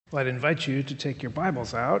Well, I'd invite you to take your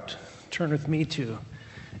Bibles out, turn with me to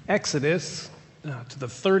Exodus, to the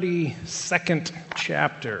 32nd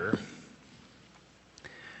chapter.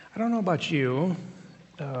 I don't know about you,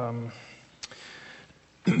 but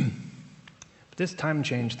this time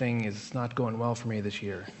change thing is not going well for me this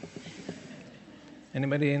year.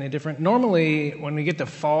 Anybody any different? Normally, when we get to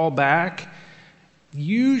fall back,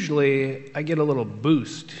 usually I get a little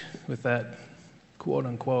boost with that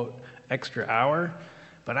quote-unquote extra hour.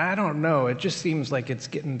 But I don't know. It just seems like it's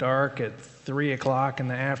getting dark at 3 o'clock in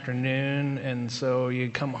the afternoon, and so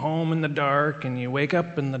you come home in the dark, and you wake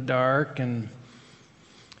up in the dark, and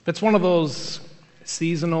it's one of those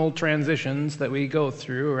seasonal transitions that we go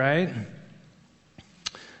through, right?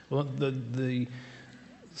 Well, the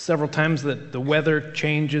several times that the weather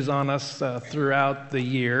changes on us throughout the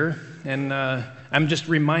year, and I'm just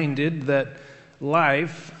reminded that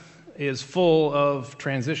life is full of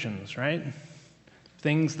transitions, right?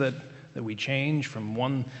 Things that we change from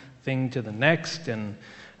one thing to the next, and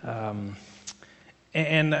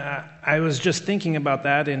I was just thinking about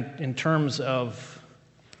that in terms of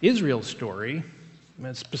Israel's story,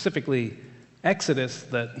 specifically Exodus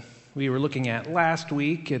that we were looking at last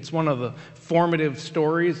week. It's one of the formative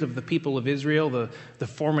stories of the people of Israel, the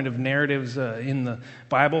formative narratives in the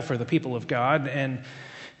Bible for the people of God, and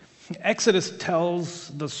Exodus tells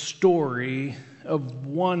the story of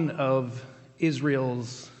one of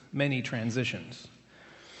Israel's many transitions.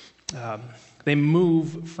 They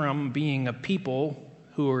move from being a people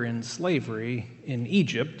who are in slavery in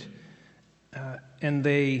Egypt, and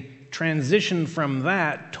they transition from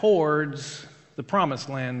that towards the promised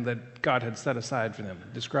land that God had set aside for them,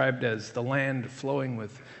 described as the land flowing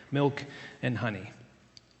with milk and honey.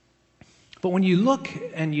 But when you look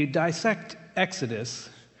and you dissect Exodus,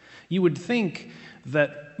 you would think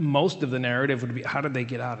that most of the narrative would be, how did they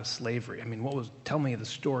get out of slavery? I mean, tell me the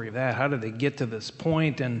story of that. How did they get to this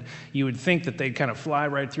point? And you would think that they'd kind of fly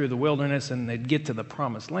right through the wilderness and they'd get to the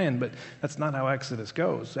promised land, but that's not how Exodus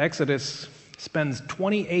goes. Exodus spends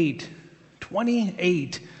 28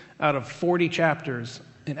 out of 40 chapters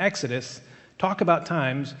in Exodus talk about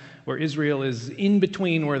times where Israel is in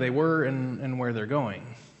between where they were and where they're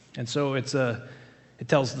going. And so it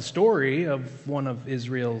tells the story of one of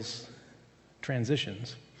Israel's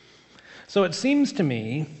transitions. So it seems to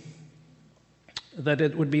me that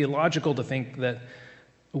it would be logical to think that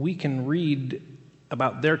we can read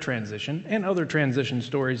about their transition and other transition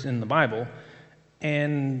stories in the Bible,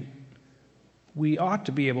 and we ought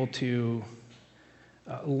to be able to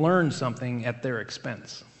learn something at their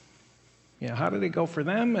expense. How did it go for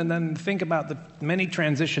them? And then think about the many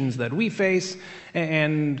transitions that we face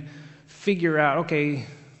and figure out, okay,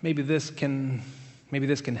 maybe this can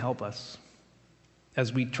help us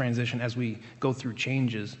as we transition, as we go through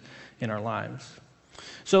changes in our lives.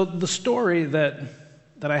 So the story that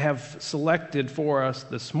I have selected for us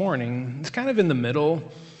this morning is kind of in the middle.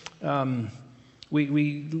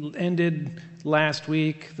 We ended last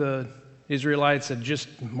week, the Israelites had just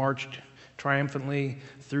marched triumphantly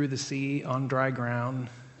through the sea on dry ground,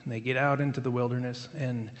 and they get out into the wilderness,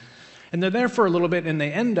 and they're there for a little bit, and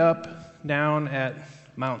they end up down at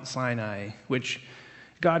Mount Sinai, which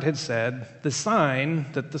God had said, the sign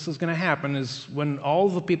that this is going to happen is when all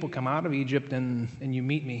the people come out of Egypt and you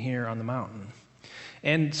meet me here on the mountain.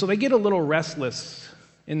 And so they get a little restless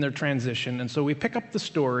in their transition, and so we pick up the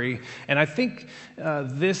story, and I think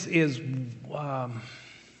this is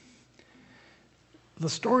the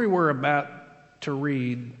story we're about to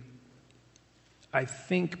read, I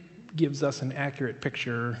think gives us an accurate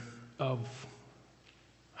picture of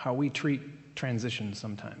how we treat transitions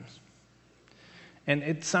sometimes. And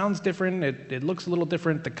it sounds different, it looks a little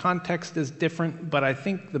different, the context is different, but I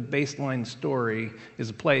think the baseline story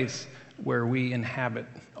is a place where we inhabit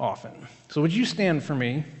often. So would you stand for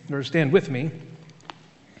me, or stand with me?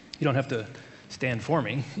 You don't have to stand for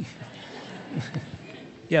me.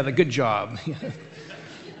 Yeah, the good job.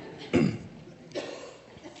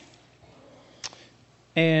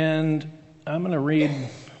 And I'm going to read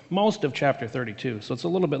most of chapter 32, so it's a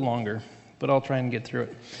little bit longer, but I'll try and get through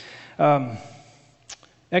it.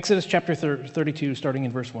 Exodus chapter 32, starting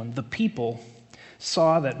in verse 1. The people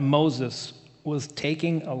saw that Moses was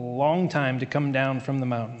taking a long time to come down from the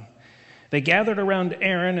mountain. They gathered around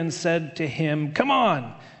Aaron and said to him, "Come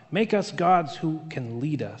on, make us gods who can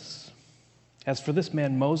lead us. As for this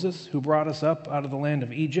man Moses, who brought us up out of the land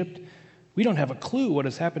of Egypt, we don't have a clue what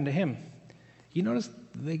has happened to him." You notice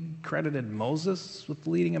they credited Moses with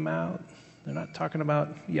leading them out? They're not talking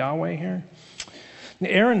about Yahweh here. And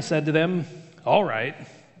Aaron said to them, "All right,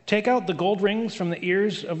 take out the gold rings from the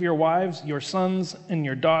ears of your wives, your sons, and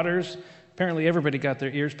your daughters, Apparently everybody got their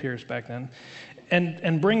ears pierced back then.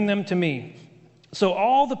 And bring them to me. So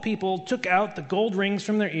all the people took out the gold rings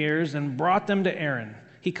from their ears and brought them to Aaron.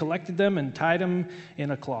 He collected them and tied them in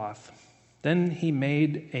a cloth. Then he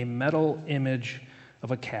made a metal image of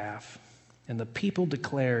a calf. And the people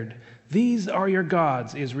declared, "These are your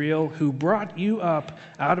gods, Israel, who brought you up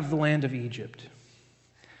out of the land of Egypt."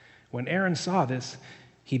 When Aaron saw this,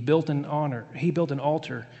 he built an altar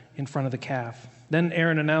in front of the calf. Then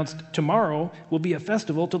Aaron announced, "Tomorrow will be a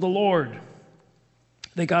festival to the Lord."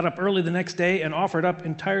 They got up early the next day and offered up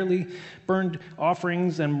entirely burned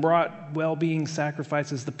offerings and brought well-being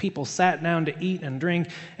sacrifices. The people sat down to eat and drink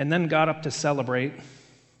and then got up to celebrate.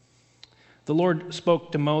 The Lord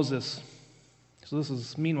spoke to Moses. So this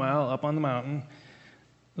is, meanwhile, up on the mountain.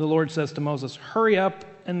 The Lord says to Moses, "Hurry up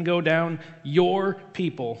and go down. Your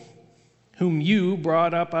people, whom you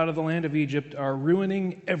brought up out of the land of Egypt, are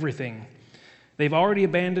ruining everything. They've already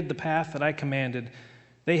abandoned the path that I commanded.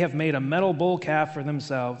 They have made a metal bull calf for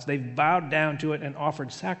themselves. They've bowed down to it and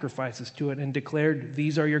offered sacrifices to it and declared,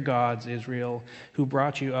 'These are your gods, Israel, who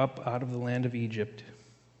brought you up out of the land of Egypt.'"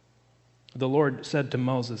 The Lord said to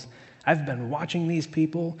Moses, "I've been watching these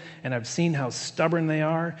people, and I've seen how stubborn they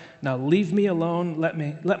are. Now leave me alone.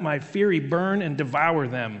 Let my fury burn and devour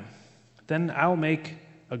them. Then I'll make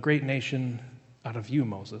a great nation out of you,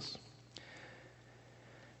 Moses."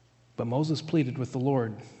 But Moses pleaded with the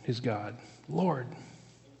Lord, his God, "Lord,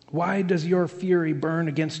 why does your fury burn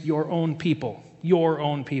against your own people,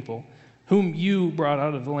 whom you brought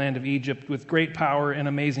out of the land of Egypt with great power and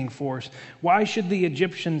amazing force? Why should the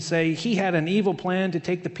Egyptians say, 'He had an evil plan to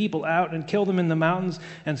take the people out and kill them in the mountains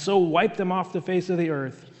and so wipe them off the face of the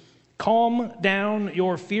earth'? Calm down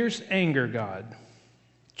your fierce anger, God.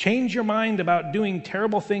 Change your mind about doing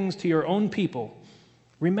terrible things to your own people.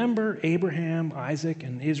 Remember Abraham, Isaac,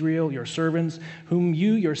 and Israel, your servants, whom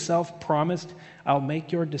you yourself promised, 'I'll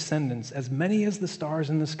make your descendants as many as the stars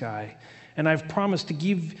in the sky.' And I've promised to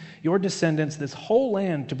give your descendants this whole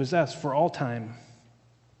land to possess for all time."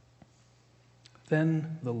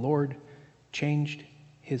 Then the Lord changed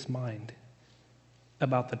his mind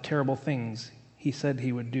about the terrible things he said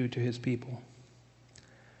he would do to his people.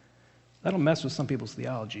 That'll mess with some people's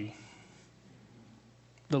theology.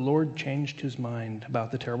 The Lord changed his mind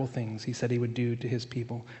about the terrible things he said he would do to his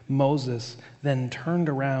people. Moses then turned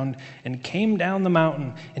around and came down the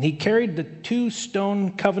mountain, and he carried the 2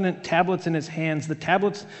 stone covenant tablets in his hands. The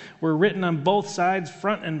tablets were written on both sides,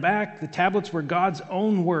 front and back. The tablets were God's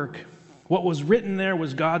own work. What was written there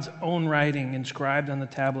was God's own writing inscribed on the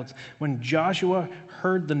tablets. When Joshua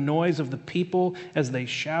heard the noise of the people as they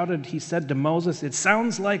shouted, he said to Moses, "It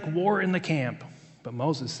sounds like war in the camp." But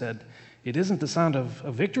Moses said, "It isn't the sound of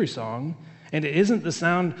a victory song, and it isn't the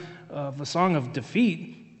sound of a song of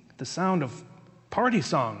defeat. The sound of party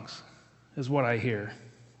songs is what I hear."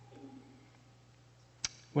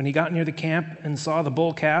 When he got near the camp and saw the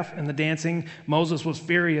bull calf and the dancing, Moses was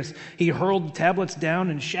furious. He hurled the tablets down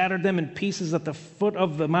and shattered them in pieces at the foot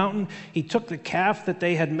of the mountain. He took the calf that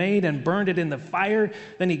they had made and burned it in the fire.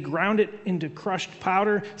 Then he ground it into crushed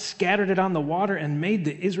powder, scattered it on the water, and made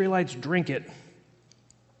the Israelites drink it.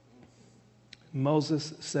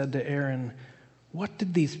 Moses said to Aaron, "What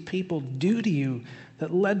did these people do to you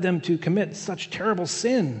that led them to commit such terrible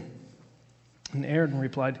sin?" And Aaron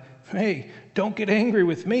replied, "Hey, don't get angry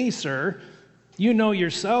with me, sir. You know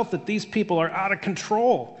yourself that these people are out of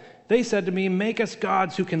control. They said to me, 'Make us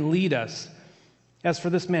gods who can lead us.' As for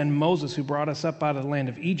this man Moses who brought us up out of the land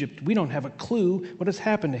of Egypt, we don't have a clue what has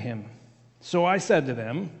happened to him. So I said to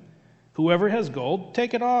them, 'Whoever has gold,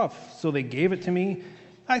 take it off.' So they gave it to me.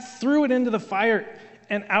 I threw it into the fire,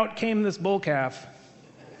 and out came this bull calf."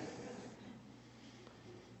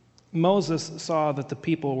 Moses saw that the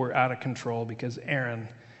people were out of control because Aaron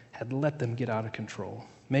had let them get out of control,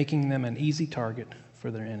 making them an easy target for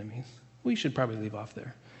their enemies. We should probably leave off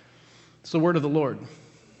there. It's the word of the Lord.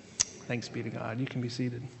 Thanks be to God. You can be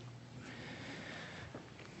seated.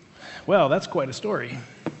 Well, that's quite a story.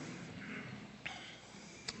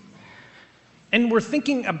 And we're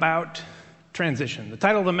thinking about transition. The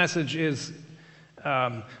title of the message is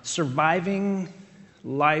Surviving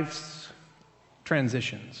Life's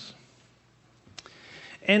Transitions.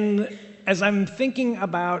 And as I'm thinking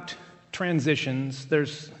about transitions, there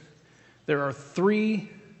are 3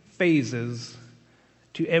 phases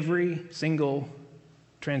to every single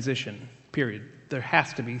transition, period. There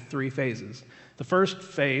has to be 3 phases. The first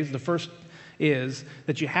is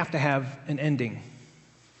that you have to have an ending.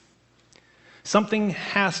 Something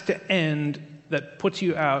has to end that puts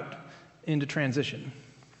you out into transition.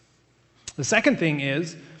 The second thing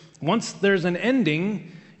is, once there's an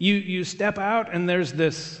ending, you step out and there's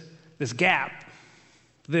this this gap,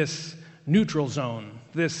 this neutral zone,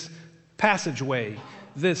 this passageway,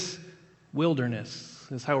 this wilderness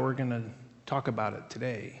is how we're going to talk about it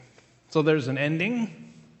today. So there's an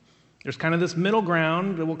ending. There's kind of this middle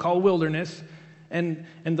ground that we'll call wilderness. And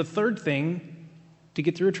the third thing to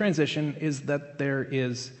get through a transition is that there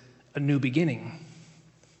is a new beginning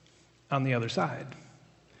on the other side.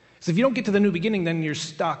 So if you don't get to the new beginning, then you're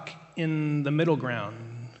stuck in the middle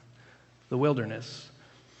ground, the wilderness.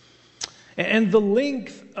 And the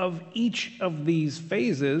length of each of these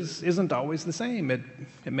phases isn't always the same. It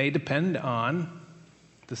may depend on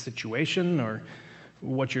the situation or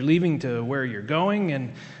what you're leaving to where you're going,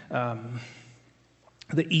 and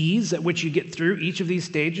the ease at which you get through each of these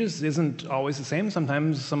stages isn't always the same.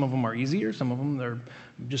 Sometimes some of them are easier, some of them are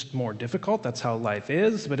just more difficult. That's how life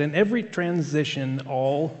is. But in every transition,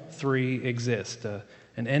 all three exist: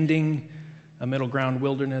 an ending, a middle ground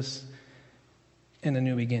wilderness, and a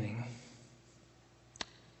new beginning.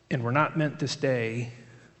 And we're not meant to stay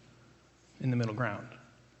in the middle ground.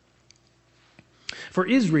 For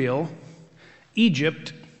Israel,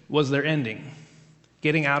 Egypt was their ending,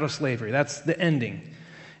 getting out of slavery. That's the ending.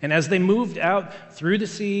 And as they moved out through the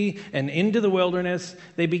sea and into the wilderness,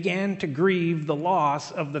 they began to grieve the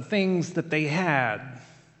loss of the things that they had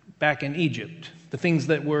back in Egypt, the things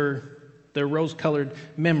that were their rose-colored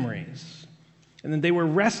memories. And then they were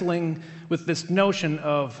wrestling with this notion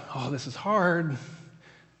of, oh, this is hard.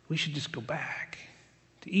 We should just go back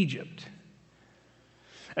to Egypt.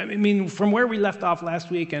 I mean, from where we left off last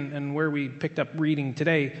week and where we picked up reading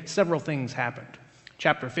today, several things happened.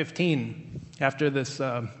 Chapter 15, after this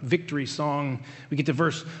victory song, we get to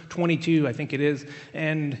verse 22, I think it is,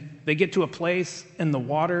 and they get to a place and the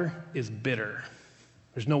water is bitter.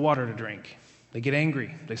 There's no water to drink. They get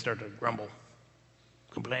angry. They start to grumble,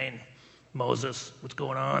 complain. Moses, what's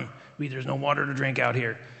going on? There's no water to drink out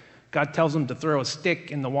here. God tells them to throw a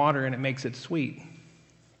stick in the water and it makes it sweet.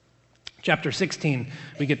 Chapter 16,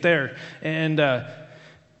 we get there, and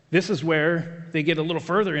this is where they get a little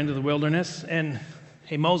further into the wilderness, and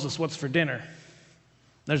hey, Moses, what's for dinner?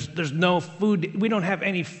 There's no food. We don't have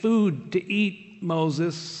any food to eat,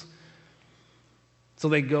 Moses. So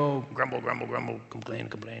they go grumble, grumble, grumble, complain,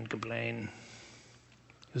 complain, complain.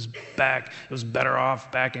 It was better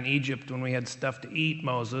off back in Egypt when we had stuff to eat,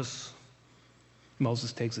 Moses.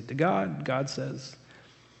 Moses takes it to God. God says,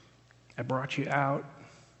 I brought you out.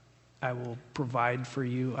 I will provide for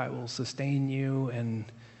you. I will sustain you. And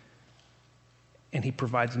he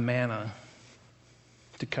provides manna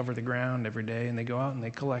to cover the ground every day. And they go out and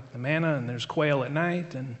they collect the manna, and there's quail at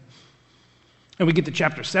night. And we get to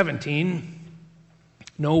chapter 17.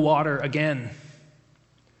 No water again.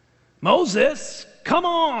 Moses, come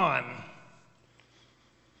on.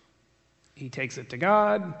 He takes it to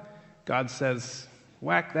God. God says,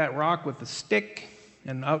 whack that rock with the stick,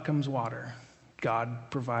 and out comes water. God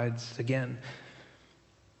provides again.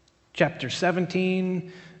 Chapter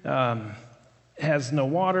 17 has no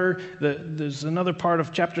water. There's another part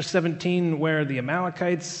of chapter 17 where the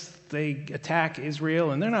Amalekites, they attack Israel,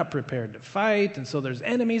 and they're not prepared to fight, and so there's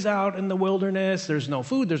enemies out in the wilderness. There's no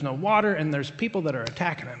food, there's no water, and there's people that are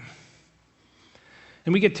attacking them.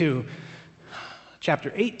 And we get to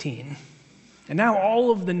chapter 18, and now all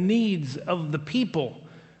of the needs of the people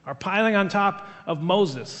are piling on top of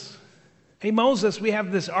Moses. Hey, Moses, we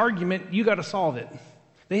have this argument. You got to solve it.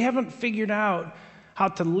 They haven't figured out how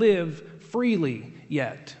to live freely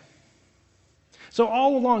yet. So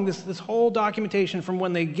all along, this whole documentation from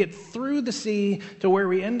when they get through the sea to where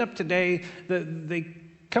we end up today, they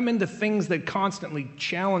come into things that constantly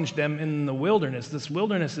challenge them in the wilderness. This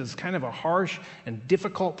wilderness is kind of a harsh and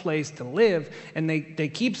difficult place to live, and they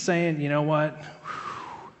keep saying, you know what,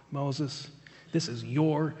 Moses, this is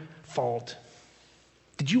your fault.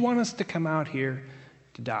 Did you want us to come out here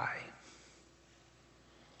to die?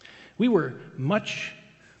 We were much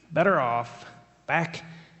better off back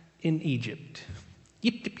in Egypt.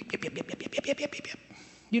 Yip, yip, yip, yip, yip, yip, yip, yip, yip, yip.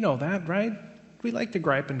 You know that, right? We like to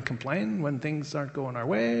gripe and complain when things aren't going our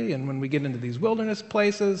way, and when we get into these wilderness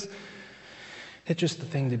places. It's just the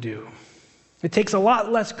thing to do. It takes a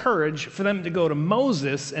lot less courage for them to go to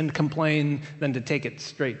Moses and complain than to take it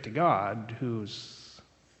straight to God, who's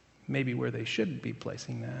maybe where they should be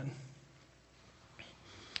placing that.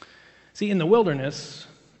 See, in the wilderness,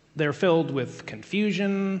 they're filled with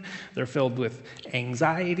confusion, they're filled with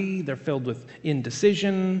anxiety, they're filled with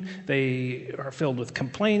indecision, they are filled with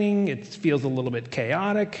complaining, it feels a little bit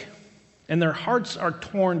chaotic, and their hearts are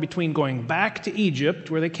torn between going back to Egypt,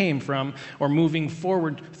 where they came from, or moving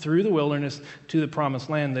forward through the wilderness to the promised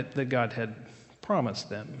land that God had promised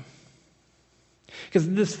them. Because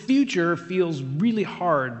this future feels really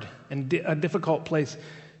hard and a difficult place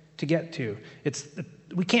to get to.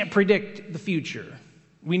 We can't predict the future.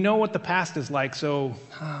 We know what the past is like, so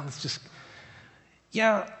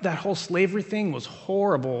that whole slavery thing was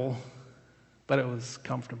horrible, but it was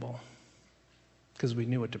comfortable because we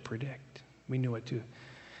knew what to predict. We knew what to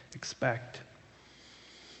expect.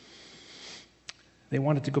 They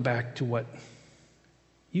wanted to go back to what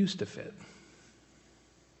used to fit.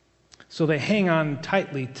 So they hang on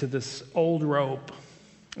tightly to this old rope.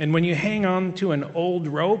 And when you hang on to an old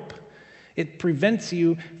rope, it prevents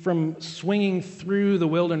you from swinging through the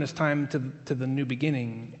wilderness time to the new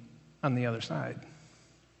beginning on the other side.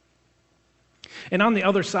 And on the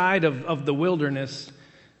other side of the wilderness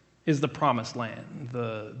is the promised land,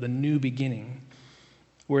 the new beginning,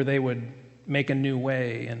 where they would make a new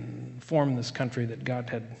way and form this country that God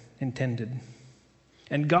had intended.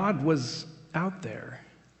 And God was out there,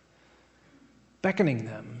 beckoning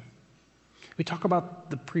them. We talk about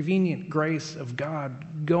the prevenient grace of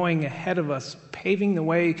God going ahead of us, paving the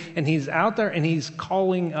way, and He's out there and He's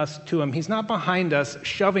calling us to Him. He's not behind us,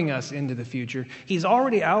 shoving us into the future. He's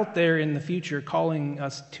already out there in the future, calling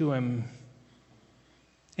us to Him.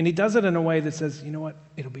 And He does it in a way that says, you know what,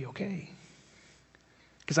 it'll be okay,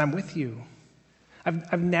 because I'm with you.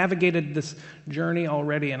 I've navigated this journey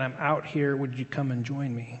already, and I'm out here. Would you come and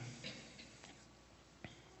join me?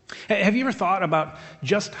 Have you ever thought about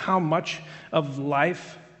just how much of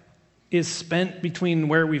life is spent between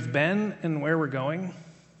where we've been and where we're going?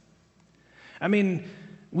 I mean,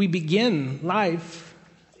 we begin life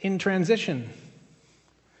in transition.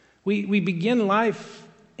 We begin life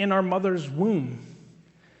in our mother's womb.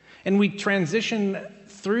 And we transition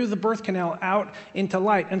through the birth canal out into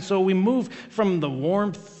light. And so we move from the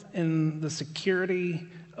warmth and the security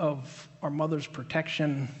of our mother's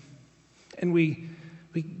protection, and we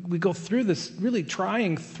go through this really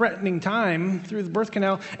trying, threatening time through the birth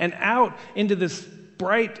canal and out into this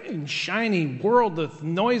bright and shiny world with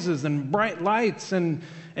noises and bright lights, and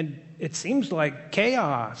it seems like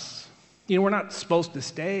chaos. You know, we're not supposed to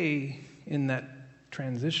stay in that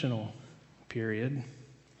transitional period.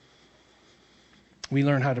 We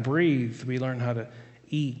learn how to breathe. We learn how to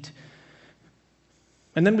eat.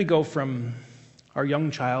 And then we go from our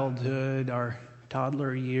young childhood, our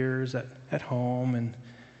toddler years at home, and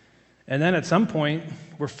then at some point,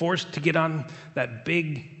 we're forced to get on that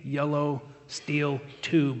big yellow steel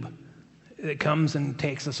tube that comes and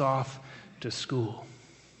takes us off to school.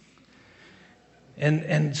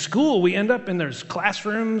 And school, we end up in there's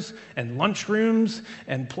classrooms and lunchrooms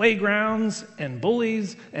and playgrounds and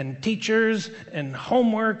bullies and teachers and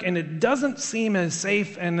homework, and it doesn't seem as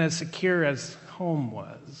safe and as secure as home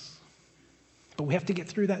was. But we have to get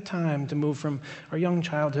through that time to move from our young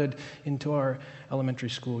childhood into our elementary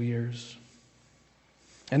school years.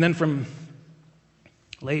 And then from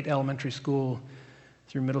late elementary school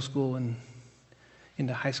through middle school and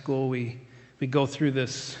into high school, we go through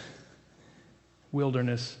this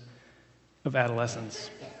wilderness of adolescence,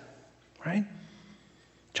 right?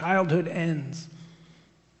 Childhood ends.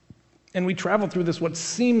 And we travel through this, what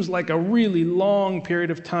seems like a really long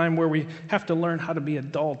period of time where we have to learn how to be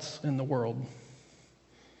adults in the world.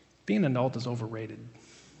 Being an adult is overrated,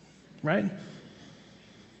 right?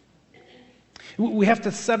 We have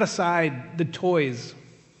to set aside the toys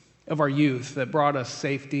of our youth that brought us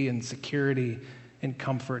safety and security and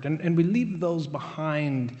comfort, and we leave those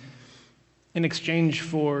behind in exchange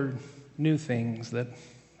for new things that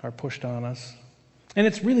are pushed on us. And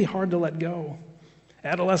it's really hard to let go.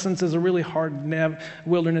 Adolescence is a really hard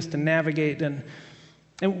wilderness to navigate, and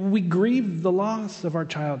we grieve the loss of our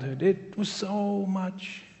childhood. It was so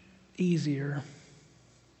much easier.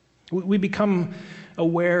 We become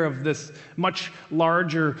aware of this much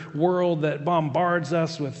larger world that bombards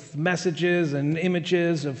us with messages and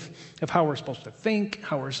images of how we're supposed to think,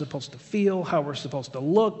 how we're supposed to feel, how we're supposed to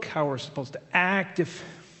look, how we're supposed to act. If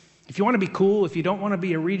you want to be cool, if you don't want to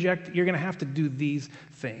be a reject, you're going to have to do these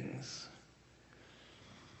things.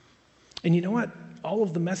 And you know what? All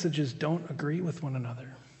of the messages don't agree with one another.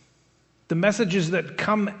 The messages that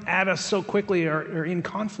come at us so quickly are in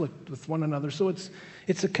conflict with one another. So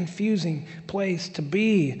it's a confusing place to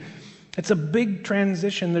be. It's a big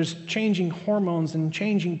transition. There's changing hormones and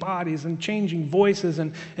changing bodies and changing voices.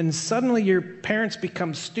 And suddenly your parents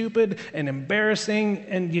become stupid and embarrassing,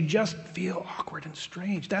 and you just feel awkward and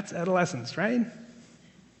strange. That's adolescence, right?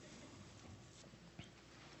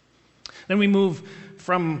 Then we move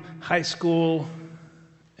from high school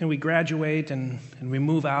and we graduate and we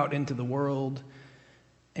move out into the world.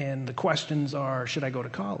 And the questions are, should I go to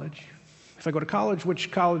college? If I go to college, which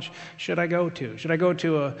college should I go to? Should I go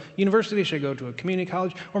to a university? Should I go to a community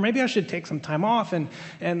college? Or maybe I should take some time off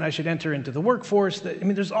and I should enter into the workforce.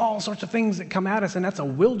 There's all sorts of things that come at us, and that's a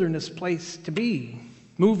wilderness place to be.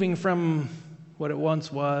 Moving from what it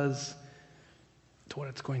once was to what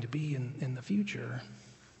it's going to be in the future.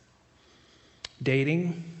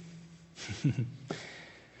 Dating,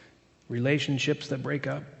 relationships that break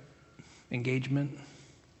up, engagement,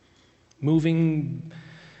 moving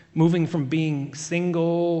from being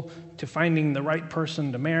single to finding the right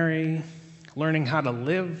person to marry, learning how to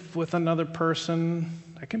live with another person.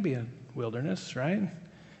 That can be a wilderness, right?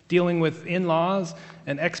 Dealing with in-laws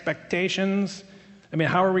and expectations.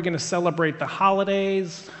 How are we going to celebrate the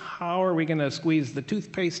holidays? How are we going to squeeze the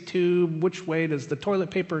toothpaste tube? Which way does the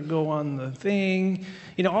toilet paper go on the thing?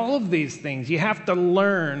 All of these things. You have to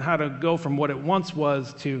learn how to go from what it once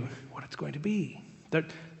was to what it's going to be.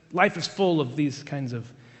 Life is full of these kinds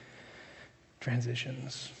of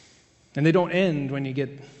transitions. And they don't end when you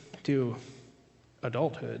get to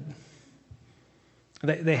adulthood.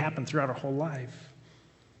 They happen throughout our whole life.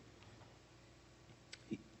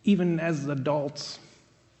 Even as adults,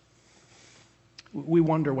 we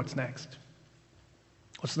wonder what's next.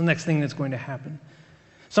 What's the next thing that's going to happen?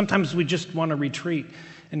 Sometimes we just want to retreat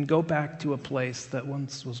and go back to a place that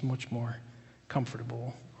once was much more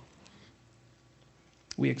comfortable.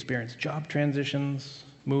 We experience job transitions,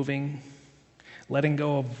 moving, letting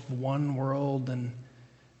go of one world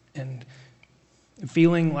and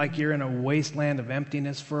feeling like you're in a wasteland of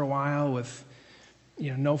emptiness for a while with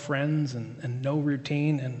no friends and no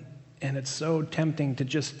routine, and it's so tempting to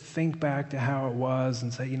just think back to how it was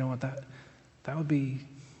and say, you know what, that would be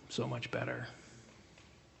so much better.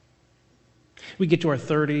 We get to our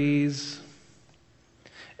 30s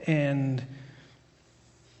and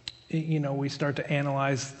we start to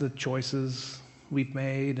analyze the choices we've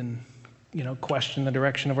made and question the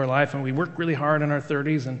direction of our life, and we work really hard in our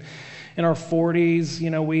 30s, and in our 40s,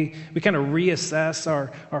 we kind of reassess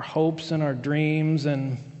our hopes and our dreams,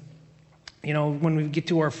 and when we get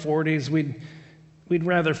to our 40s, we'd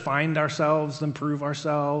rather find ourselves than prove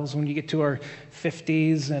ourselves. When you get to our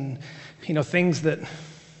 50s, and things that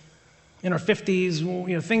in our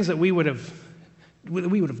 50s, things that we would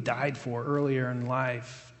have died for earlier in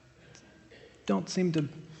life don't seem to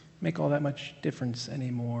make all that much difference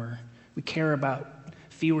anymore. We care about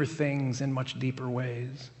fewer things in much deeper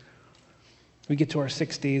ways. We get to our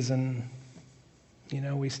 60s and,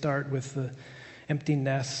 we start with the empty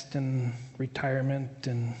nest and retirement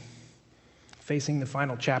and facing the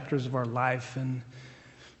final chapters of our life. And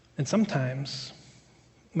sometimes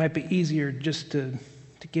it might be easier just to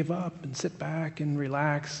give up and sit back and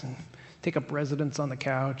relax and take up residence on the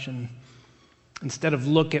couch, and instead of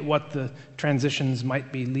look at what the transitions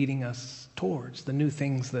might be leading us towards, the new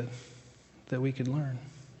things that we could learn.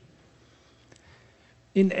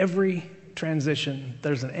 In every transition,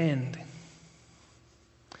 there's an end.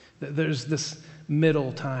 There's this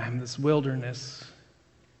middle time, this wilderness,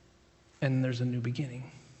 and there's a new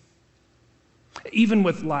beginning. Even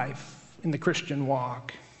with life in the Christian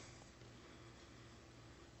walk,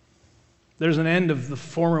 there's an end of the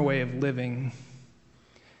former way of living.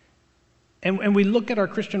 And we look at our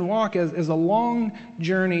Christian walk as a long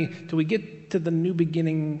journey till we get to the new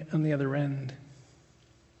beginning on the other end,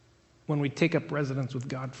 when we take up residence with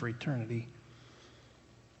God for eternity.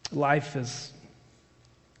 Life is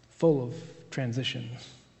full of transitions,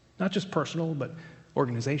 not just personal, but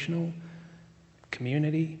organizational,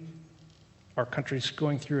 community. Our country's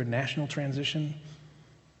going through a national transition.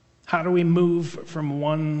 How do we move from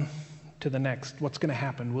one to the next? What's going to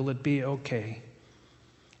happen? Will it be okay?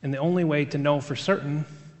 And the only way to know for certain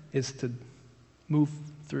is to move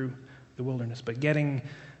through the wilderness. But getting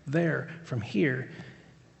there from here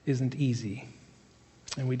isn't easy.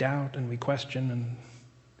 And we doubt and we question and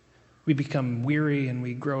we become weary and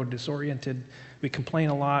we grow disoriented. We complain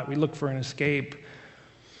a lot. We look for an escape.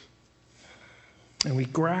 And we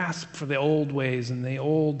grasp for the old ways and the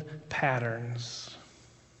old patterns.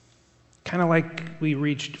 Kind of like we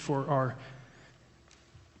reached for our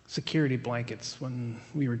security blankets when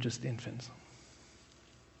we were just infants.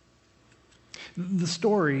 The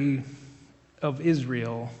story of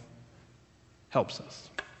Israel helps us.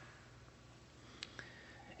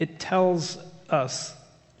 It tells us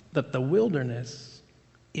that the wilderness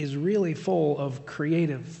is really full of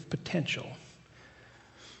creative potential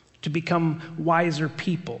to become wiser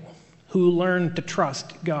people who learn to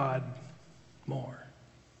trust God more.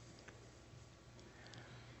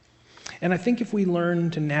 And I think if we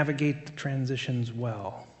learn to navigate the transitions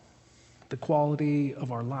well, the quality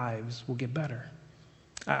of our lives will get better.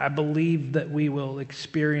 I believe that we will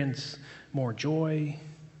experience more joy,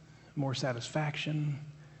 more satisfaction,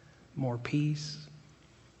 more peace,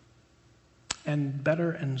 and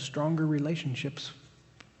better and stronger relationships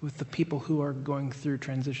with the people who are going through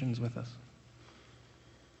transitions with us.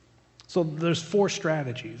 So there's four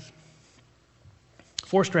strategies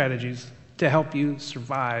to help you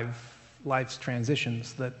survive life's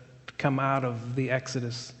transitions that come out of the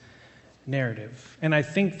Exodus narrative. And I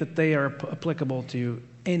think that they are applicable to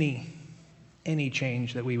any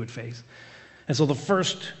change that we would face. And so the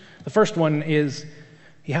first one is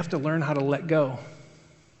you have to learn how to let go.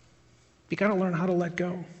 You got to learn how to let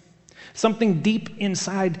go. Something deep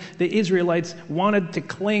inside the Israelites wanted to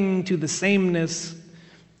cling to the sameness,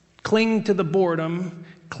 cling to the boredom,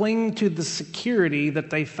 cling to the security that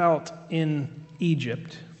they felt in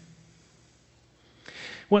Egypt.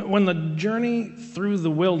 When the journey through the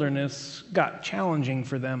wilderness got challenging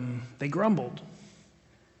for them, they grumbled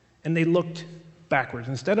and they looked backwards.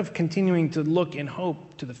 Instead of continuing to look in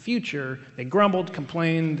hope to the future, they grumbled,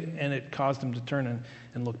 complained, and it caused them to turn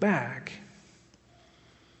and look back.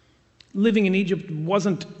 Living in Egypt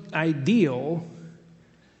wasn't ideal,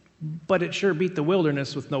 but it sure beat the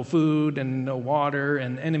wilderness with no food and no water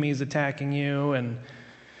and enemies attacking you. And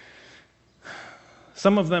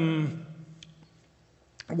some of them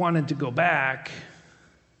wanted to go back,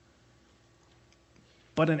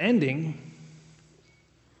 but an ending,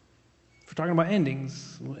 if we're talking about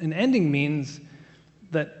endings, an ending means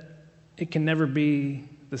that it can never be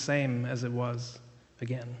the same as it was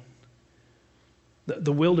again.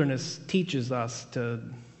 The wilderness teaches us to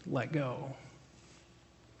let go.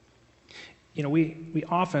 You know, we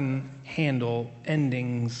often handle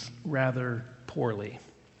endings rather poorly.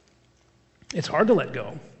 It's hard to let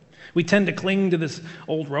go. We tend to cling to this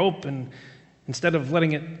old rope, and instead of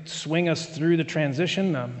letting it swing us through the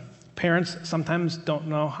transition, parents sometimes don't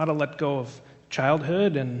know how to let go of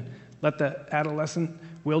childhood and let the adolescent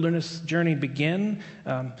wilderness journey begin.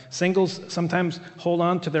 Singles sometimes hold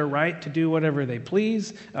on to their right to do whatever they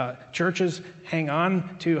please. Churches hang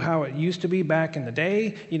on to how it used to be back in the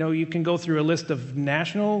day. You know, you can go through a list of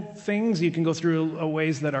national things. You can go through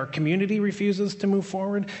ways that our community refuses to move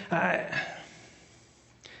forward.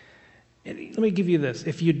 Let me give you this.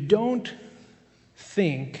 If you don't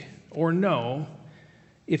think or know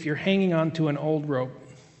if you're hanging on to an old rope,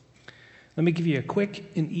 let me give you a quick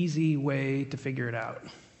and easy way to figure it out.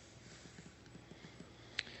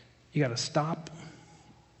 You got to stop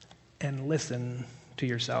and listen to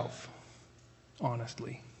yourself,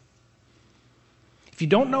 honestly. If you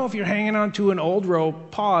don't know if you're hanging on to an old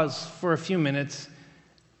rope, pause for a few minutes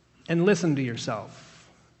and listen to yourself,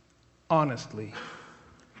 honestly.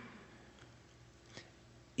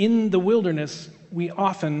 In the wilderness, we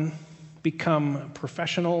often become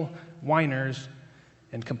professional whiners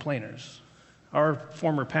and complainers. Our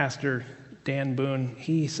former pastor, Dan Boone,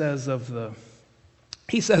 he says that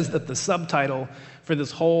the subtitle for this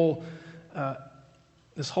whole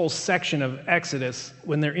section of Exodus,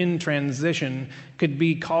 when they're in transition, could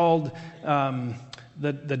be called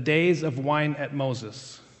the days of wine at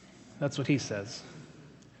Moses. That's what he says.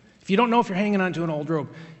 If you don't know if you're hanging onto an old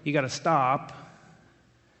rope, you got to stop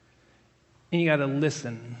and you got to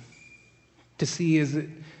listen to see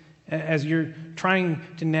as you're trying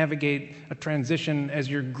to navigate a transition, as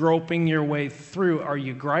you're groping your way through, are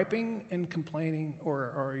you griping and complaining,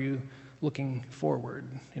 or are you looking forward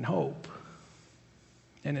in hope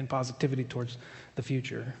and in positivity towards the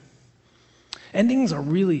future? Endings are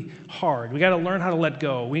really hard. We got to learn how to let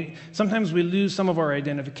go. Sometimes we lose some of our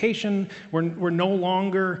identification. We're no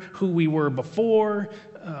longer who we were before.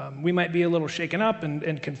 We might be a little shaken up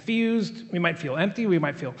and confused. We might feel empty. We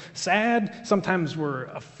might feel sad. Sometimes we're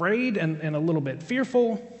afraid and a little bit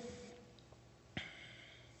fearful.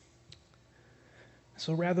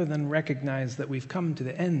 So rather than recognize that we've come to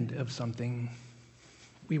the end of something,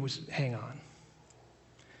 we would hang on.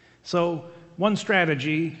 So one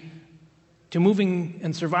strategy to moving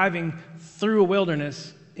and surviving through a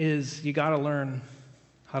wilderness is you got to learn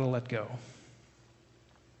how to let go.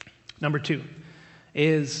 Number 2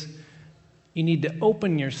 is you need to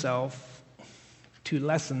open yourself to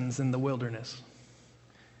lessons in the wilderness.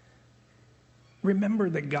 Remember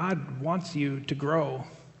that God wants you to grow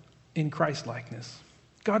in Christ-likeness.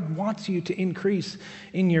 God wants you to increase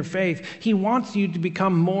in your faith. He wants you to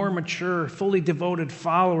become more mature, fully devoted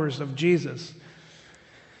followers of Jesus.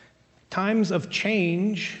 Times of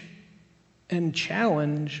change and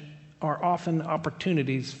challenge are often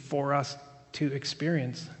opportunities for us to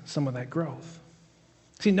experience some of that growth.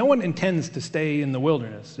 See, no one intends to stay in the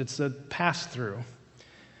wilderness. It's a pass-through.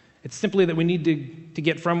 It's simply that we need to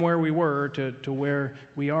get from where we were to where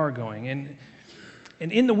we are going. And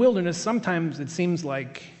in the wilderness, sometimes it seems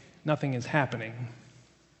like nothing is happening.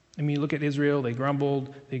 I mean, you look at Israel, they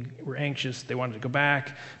grumbled, they were anxious, they wanted to go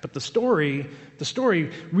back. But the story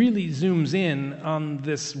really zooms in on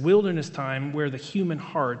this wilderness time where the human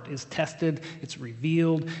heart is tested, it's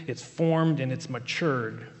revealed, it's formed, and it's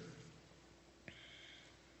matured.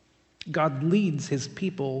 God leads his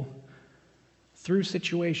people through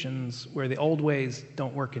situations where the old ways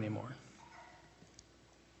don't work anymore.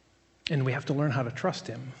 And we have to learn how to trust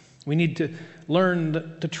him. We need to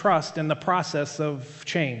learn to trust in the process of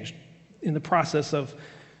change, in the process of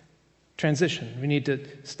transition. We need to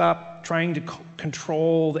stop trying to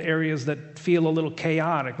control the areas that feel a little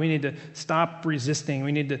chaotic. We need to stop resisting.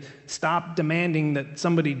 We need to stop demanding that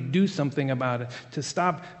somebody do something about it, to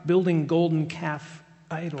stop building golden calf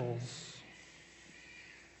idols.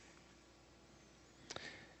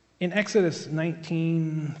 In Exodus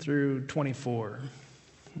 19 through 24,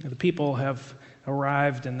 the people have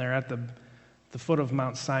arrived and they're at the foot of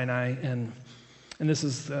Mount Sinai, and this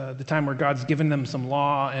is the time where God's given them some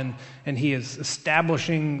law, and he is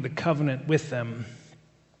establishing the covenant with them.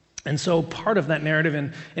 And so part of that narrative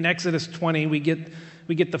in Exodus 20, we get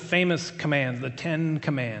the famous commands, the 10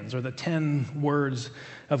 commands, or the 10 words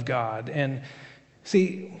of God. And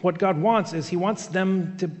see, what God wants is he wants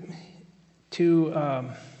them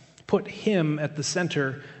to put him at the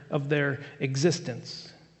center of their existence.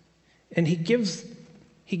 And he gives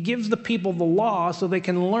the people the law so they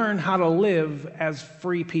can learn how to live as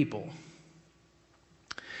free people.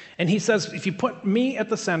 And he says, if you put me at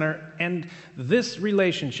the center and this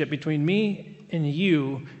relationship between me and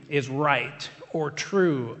you is right or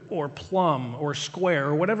true or plumb or square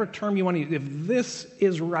or whatever term you want to use, if this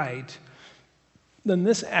is right, then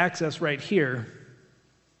this access right here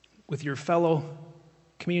with your fellow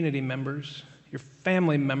community members, your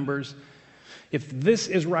family members, if this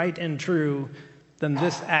is right and true, then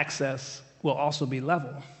this access will also be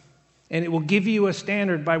level. And it will give you a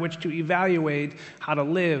standard by which to evaluate how to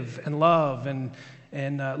live and love and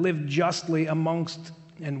live justly amongst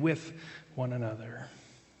and with one another.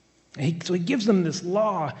 So he gives them this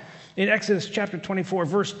law. In Exodus chapter 24,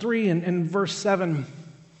 verse 3 and verse 7,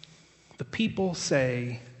 the people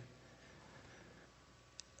say,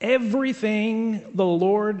 everything the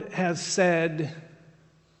Lord has said,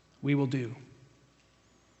 we will do.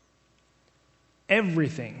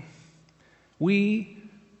 Everything. We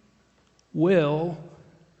will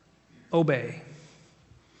obey.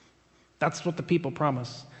 That's what the people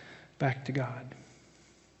promise back to God.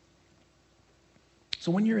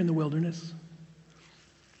 So when you're in the wilderness,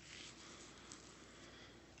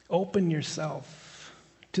 open yourself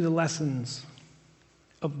to the lessons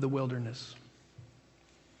of the wilderness.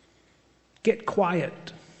 Get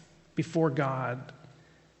quiet before God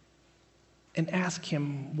and ask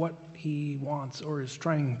him what he wants or is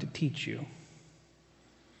trying to teach you.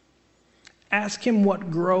 Ask him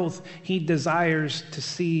what growth he desires to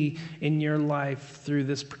see in your life through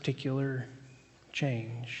this particular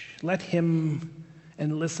change. Let him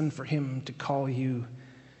and listen for him to call you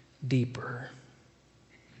deeper.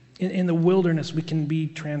 In the wilderness, we can be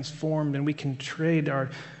transformed and we can trade our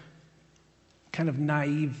kind of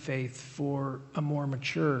naive faith for a more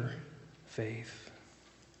mature faith.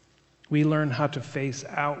 We learn how to face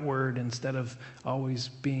outward instead of always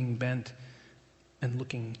being bent and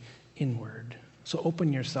looking inward. So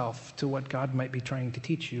open yourself to what God might be trying to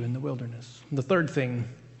teach you in the wilderness. And the third thing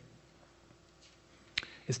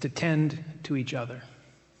is to tend to each other.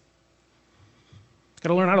 Got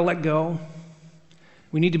to learn how to let go.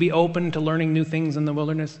 We need to be open to learning new things in the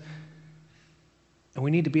wilderness. And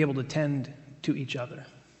we need to be able to tend to each other.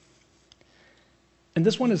 And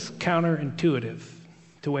this one is counterintuitive to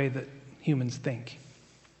the way that humans think.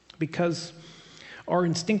 Because our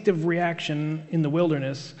instinctive reaction in the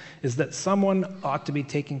wilderness is that someone ought to be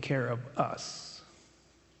taking care of us.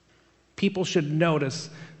 People should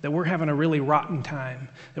notice that we're having a really rotten time,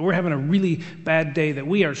 that we're having a really bad day, that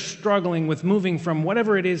we are struggling with moving from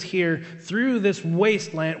whatever it is here through this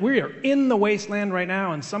wasteland. We are in the wasteland right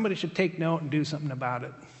now, and somebody should take note and do something about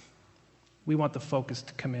it. We want the focus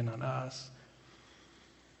to come in on us.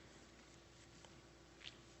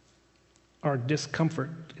 Our discomfort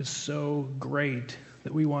is so great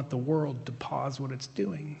that we want the world to pause what it's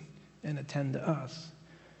doing and attend to us.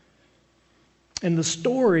 And the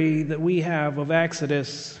story that we have of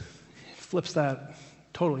Exodus flips that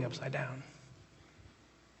totally upside down.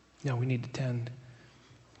 No, we need to tend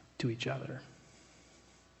to each other.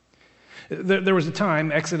 There was a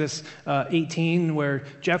time, Exodus 18, where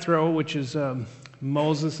Jethro, which is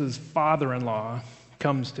Moses' father-in-law,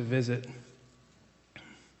 comes to visit.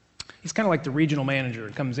 He's kind of like the regional manager.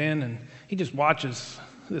 He comes in and he just watches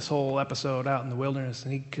this whole episode out in the wilderness,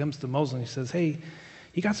 and he comes to Moses and he says, hey,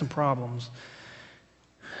 you got some problems.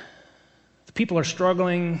 The people are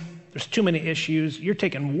struggling. There's too many issues. You're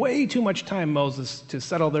taking way too much time, Moses, to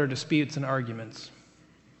settle their disputes and arguments.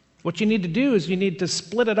 What you need to do is you need to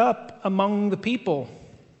split it up among the people.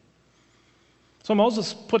 So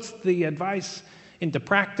Moses puts the advice into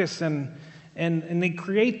practice, and they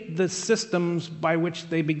create the systems by which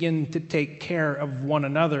they begin to take care of one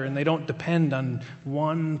another, and they don't depend on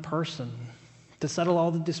one person to settle all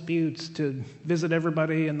the disputes, to visit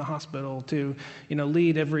everybody in the hospital, to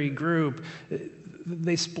lead every group.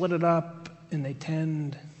 They split it up and they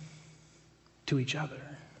tend to each other.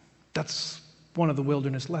 That's one of the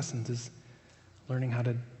wilderness lessons, is learning how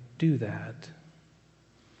to do that.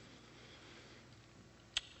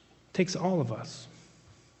 It takes all of us.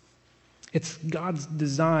 It's God's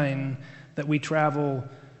design that we travel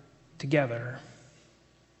together.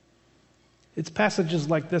 It's passages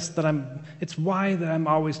like this it's why that I'm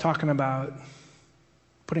always talking about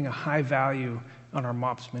putting a high value on our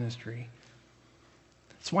MOPS ministry.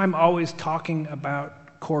 It's why I'm always talking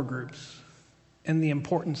about core groups and the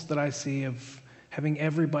importance that I see of having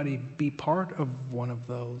everybody be part of one of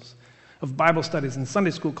those, of Bible studies and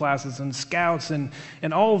Sunday school classes and scouts and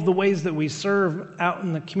all of the ways that we serve out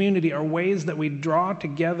in the community are ways that we draw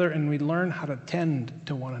together and we learn how to tend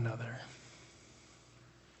to one another.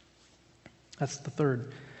 That's the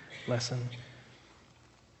third lesson.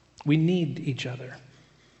 We need each other.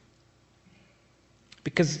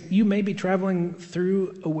 Because you may be traveling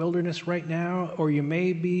through a wilderness right now, or you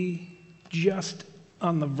may be just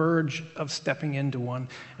on the verge of stepping into one,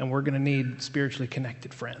 and we're going to need spiritually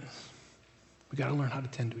connected friends. We've got to learn how to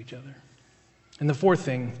tend to each other. And the fourth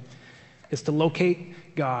thing is to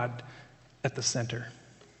locate God at the center.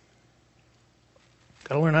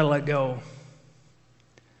 Got to learn how to let go.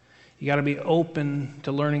 You got to be open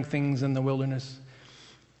to learning things in the wilderness.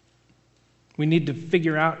 We need to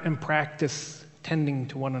figure out and practice tending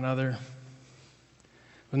to one another.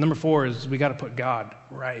 And number 4 is we got to put God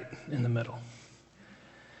right in the middle.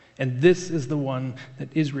 And this is the one that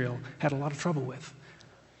Israel had a lot of trouble with.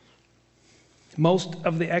 Most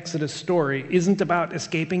of the Exodus story isn't about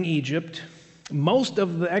escaping Egypt. Most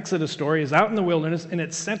of the Exodus story is out in the wilderness, and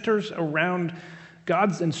it centers around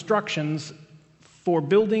God's instructions for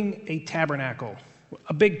building a tabernacle,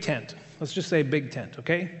 a big tent. Let's just say big tent,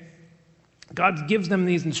 okay? God gives them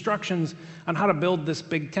these instructions on how to build this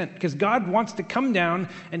big tent, because God wants to come down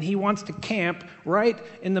and he wants to camp right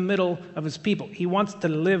in the middle of his people. He wants to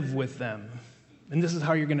live with them. And this is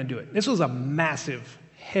how you're going to do it. This was a massive,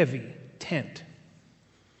 heavy tent.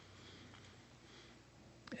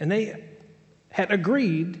 And they had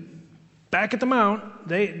agreed, back at the mount,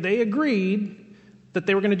 they agreed that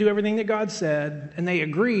they were going to do everything that God said, and they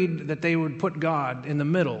agreed that they would put God in the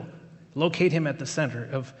middle, locate him at the center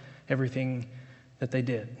of everything that they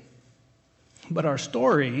did. But our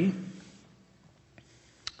story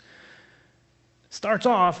starts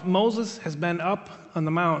off, Moses has been up on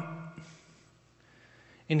the mount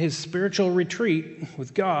in his spiritual retreat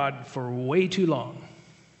with God for way too long.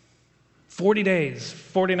 40 days,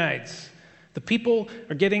 40 nights. The people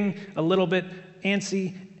are getting a little bit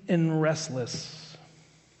antsy and restless.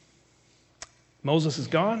 Moses is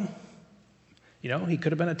gone. He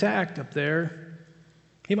could have been attacked up there.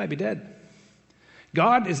 He might be dead.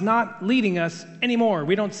 God is not leading us anymore.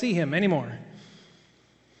 We don't see him anymore.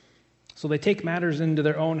 So they take matters into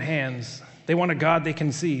their own hands. They want a God they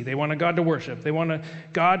can see. They want a God to worship. They want a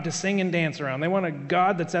God to sing and dance around. They want a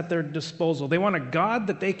God that's at their disposal. They want a God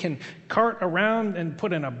that they can cart around and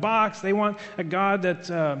put in a box. They want a God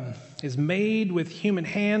that is made with human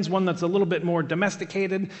hands, one that's a little bit more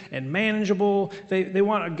domesticated and manageable. They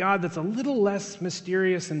want a God that's a little less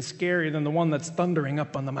mysterious and scary than the one that's thundering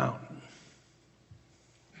up on the mountain.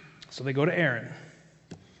 So they go to Aaron,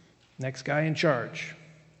 next guy in charge.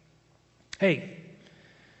 Hey,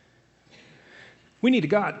 we need a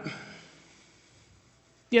God.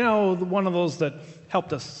 One of those that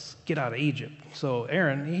helped us get out of Egypt. So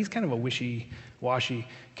Aaron, he's kind of a wishy-washy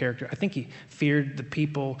character. I think he feared the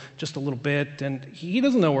people just a little bit, and he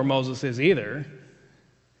doesn't know where Moses is either.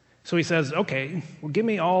 So he says, okay, well, give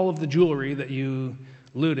me all of the jewelry that you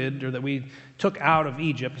looted or that we took out of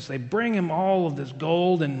Egypt. So they bring him all of this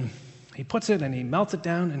gold, and he puts it and he melts it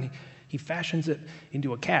down, and he fashions it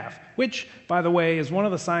into a calf, which, by the way, is one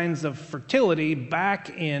of the signs of fertility back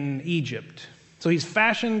in Egypt. So he's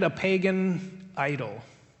fashioned a pagan idol.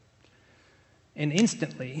 And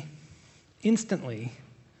instantly,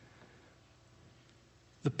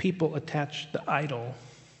 the people attached the idol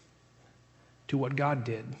to what God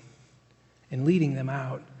did in leading them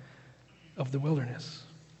out of the wilderness.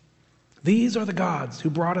 These are the gods who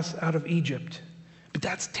brought us out of Egypt. But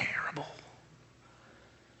that's terrible.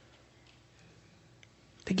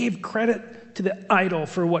 They gave credit to the idol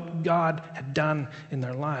for what God had done in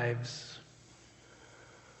their lives.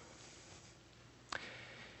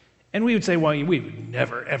 And we would say, well, we would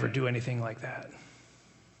never, ever do anything like that.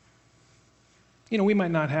 We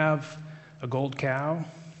might not have a gold cow,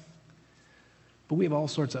 but we have all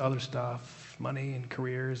sorts of other stuff, money and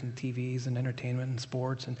careers and TVs and entertainment and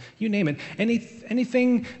sports and you name it.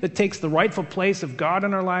 Anything that takes the rightful place of God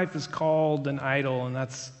in our life is called an idol, and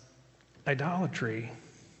that's idolatry.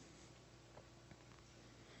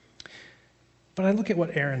 But I look at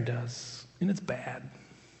what Aaron does, and it's bad.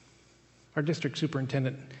 Our district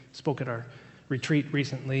superintendent spoke at our retreat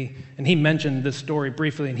recently, and he mentioned this story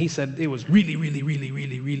briefly, and he said it was really, really, really,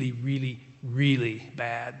 really, really, really, really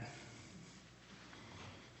bad.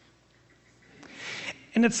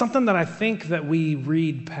 And it's something that I think that we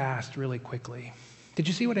read past really quickly. Did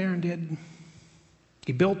you see what Aaron did?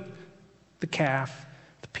 He built the calf.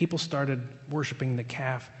 The people started worshiping the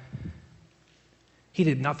calf. He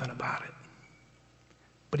did nothing about it.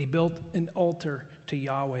 But he built an altar to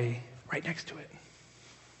Yahweh right next to it,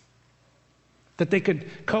 that they could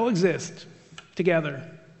coexist together.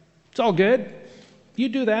 It's all good. You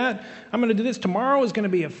do that. I'm going to do this. Tomorrow is going to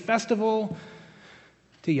be a festival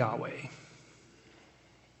to Yahweh.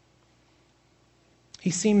 He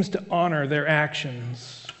seems to honor their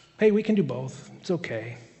actions. Hey, we can do both. It's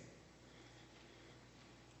okay.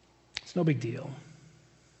 It's no big deal.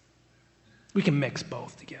 We can mix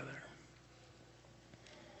both together.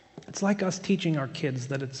 It's like us teaching our kids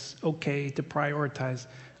that it's okay to prioritize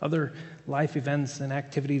other life events and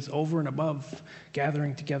activities over and above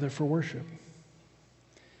gathering together for worship.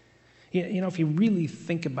 If you really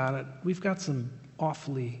think about it, we've got some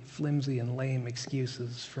awfully flimsy and lame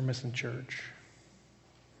excuses for missing church.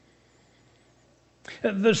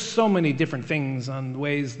 There's so many different things on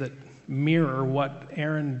ways that mirror what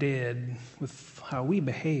Aaron did with how we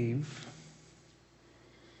behave.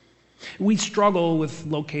 We struggle with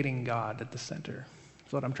locating God at the center.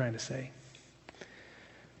 That's what I'm trying to say.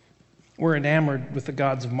 We're enamored with the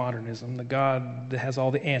gods of modernism, the God that has all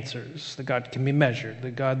the answers, the God that can be measured, the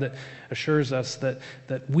God that assures us that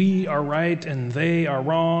we are right and they are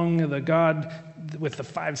wrong, the God with the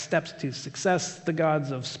 5 steps to success, the gods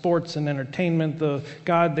of sports and entertainment, the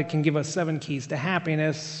God that can give us 7 keys to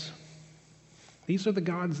happiness. These are the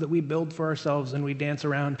gods that we build for ourselves, and we dance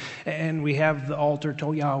around, and we have the altar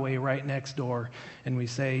to Yahweh right next door, and we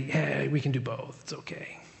say, yeah, we can do both. It's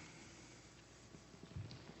okay.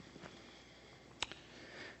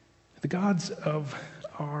 The gods of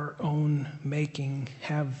our own making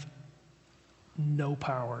have no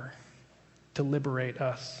power to liberate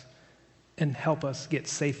us and help us get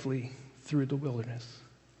safely through the wilderness.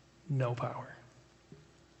 No power.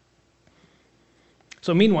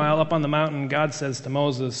 So meanwhile, up on the mountain, God says to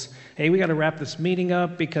Moses, hey, we got to wrap this meeting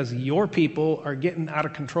up because your people are getting out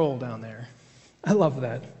of control down there. I love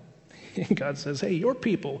that. And God says, hey, your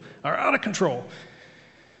people are out of control.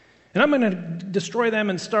 And I'm going to destroy them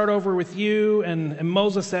and start over with you. And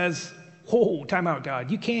Moses says, whoa, time out, God.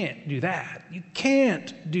 You can't do that. You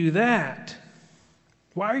can't do that.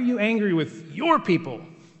 Why are you angry with your people?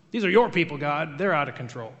 These are your people, God. They're out of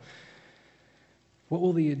control. What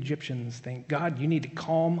will the Egyptians think? God, you need to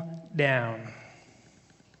calm down.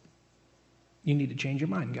 You need to change your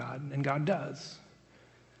mind, God. And God does.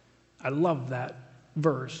 I love that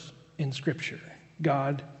verse in Scripture.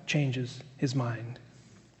 God changes his mind.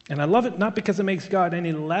 And I love it not because it makes God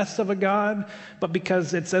any less of a God, but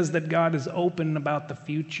because it says that God is open about the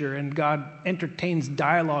future and God entertains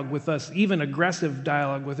dialogue with us, even aggressive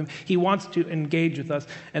dialogue with him. He wants to engage with us.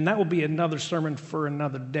 And that will be another sermon for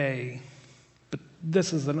another day.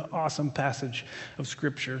 This is an awesome passage of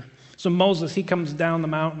Scripture. So Moses, he comes down the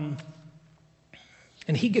mountain,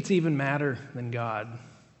 and he gets even madder than God.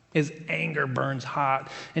 His anger burns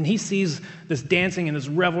hot, and he sees this dancing and this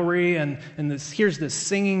revelry, and hears this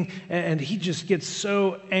singing, and he just gets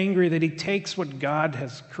so angry that he takes what God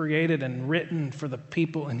has created and written for the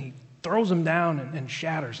people, and he throws them down and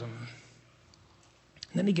shatters them.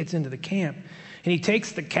 And then he gets into the camp, and he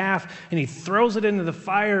takes the calf and he throws it into the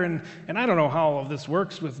fire. And I don't know how all of this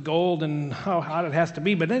works with gold and how hot it has to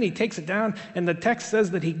be, but then he takes it down, and the text says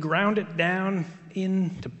that he ground it down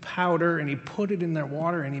into powder and he put it in their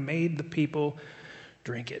water and he made the people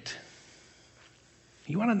drink it.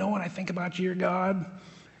 You want to know what I think about your God?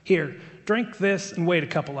 Here, drink this and wait a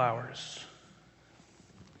couple hours.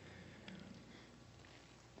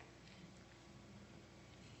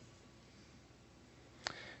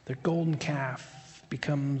 their golden calf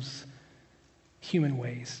becomes human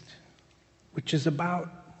waste, which is about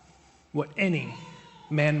what any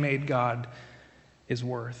man-made God is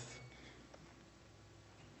worth.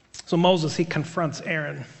 So Moses, he confronts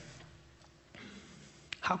Aaron.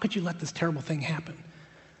 How could you let this terrible thing happen?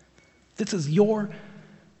 This is your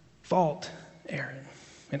fault, Aaron.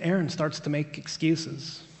 And Aaron starts to make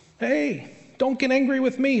excuses. Hey, don't get angry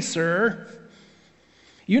with me, sir.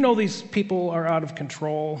 You know these people are out of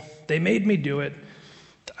control. They made me do it.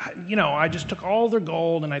 I just took all their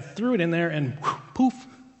gold and I threw it in there and poof,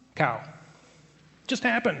 cow. Just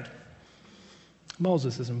happened.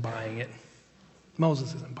 Moses isn't buying it.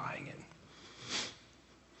 Moses isn't buying it.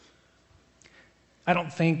 I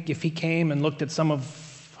don't think if he came and looked at some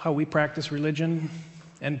of how we practice religion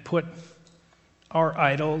and put our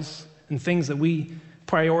idols and things that we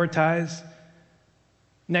prioritize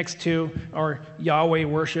next to our Yahweh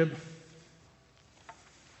worship,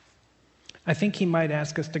 I think he might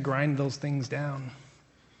ask us to grind those things down,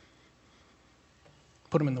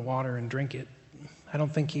 put them in the water and drink it. I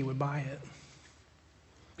don't think he would buy it.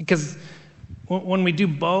 Because when we do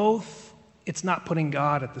both, it's not putting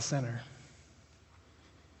God at the center.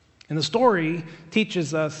 And the story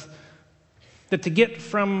teaches us that to get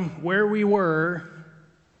from where we were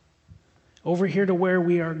over here to where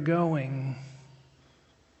we are going,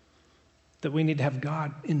 that we need to have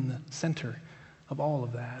God in the center of all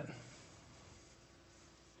of that.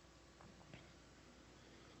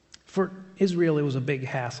 For Israel, it was a big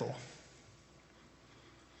hassle.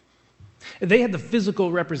 They had the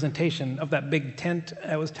physical representation of that big tent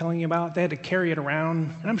I was telling you about. They had to carry it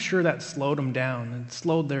around, and I'm sure that slowed them down and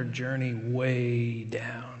slowed their journey way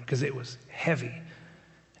down because it was heavy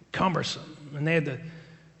and cumbersome, and they had to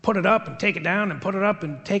put it up and take it down and put it up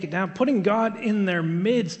and take it down. Putting God in their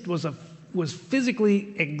midst was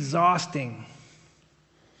physically exhausting.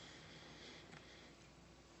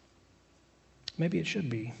 Maybe it should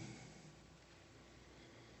be.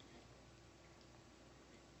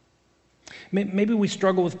 Maybe we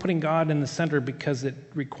struggle with putting God in the center because it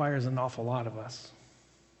requires an awful lot of us.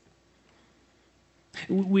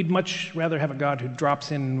 We'd much rather have a God who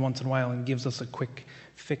drops in once in a while and gives us a quick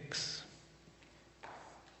fix.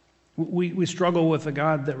 We struggle with a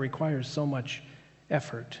God that requires so much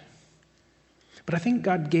effort. But I think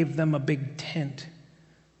God gave them a big tent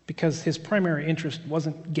because his primary interest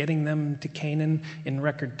wasn't getting them to Canaan in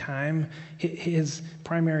record time. His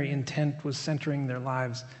primary intent was centering their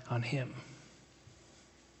lives on him.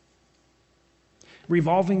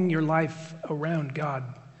 Revolving your life around God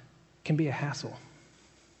can be a hassle.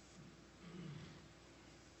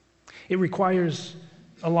 It requires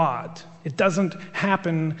a lot. It doesn't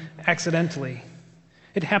happen accidentally.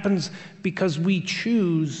 It happens because we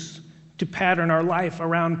choose to pattern our life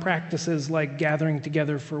around practices like gathering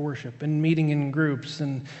together for worship and meeting in groups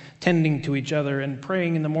and tending to each other and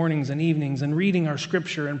praying in the mornings and evenings and reading our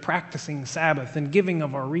scripture and practicing Sabbath and giving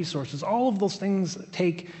of our resources. All of those things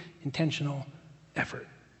take intentional effort.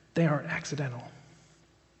 They aren't accidental.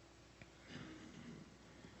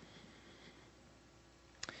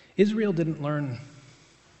 Israel didn't learn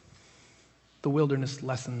the wilderness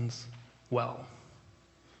lessons well.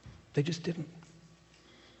 They just didn't.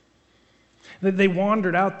 They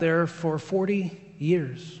wandered out there for 40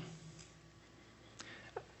 years.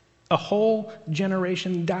 A whole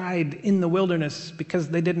generation died in the wilderness because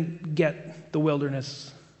they didn't get the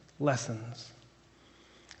wilderness lessons.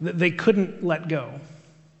 They couldn't let go.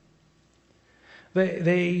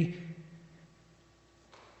 They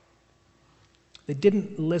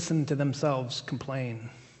didn't listen to themselves complain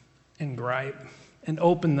and gripe and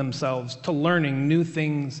open themselves to learning new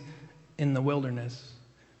things in the wilderness.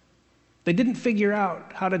 They didn't figure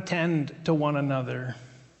out how to tend to one another.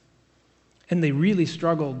 And they really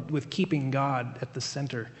struggled with keeping God at the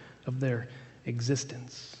center of their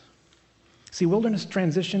existence. See, wilderness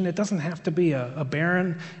transition, it doesn't have to be a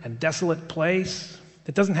barren and desolate place.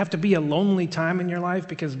 It doesn't have to be a lonely time in your life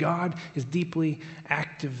because God is deeply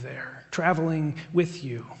active there, traveling with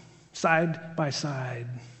you, side by side,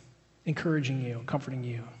 encouraging you, comforting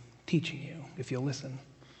you, teaching you, if you'll listen.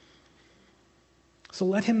 So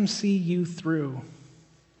let him see you through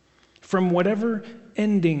from whatever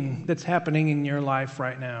ending that's happening in your life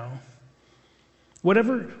right now.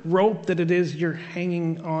 Whatever rope that it is you're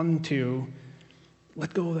hanging on to,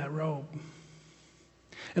 let go of that rope.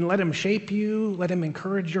 And let him shape you. Let him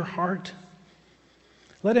encourage your heart.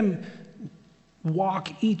 Let him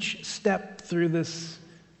walk each step through this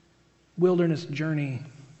wilderness journey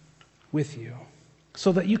with you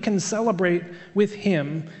so that you can celebrate with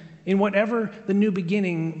him in whatever the new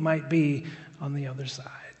beginning might be on the other side.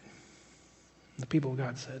 The people of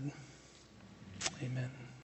God said, Amen.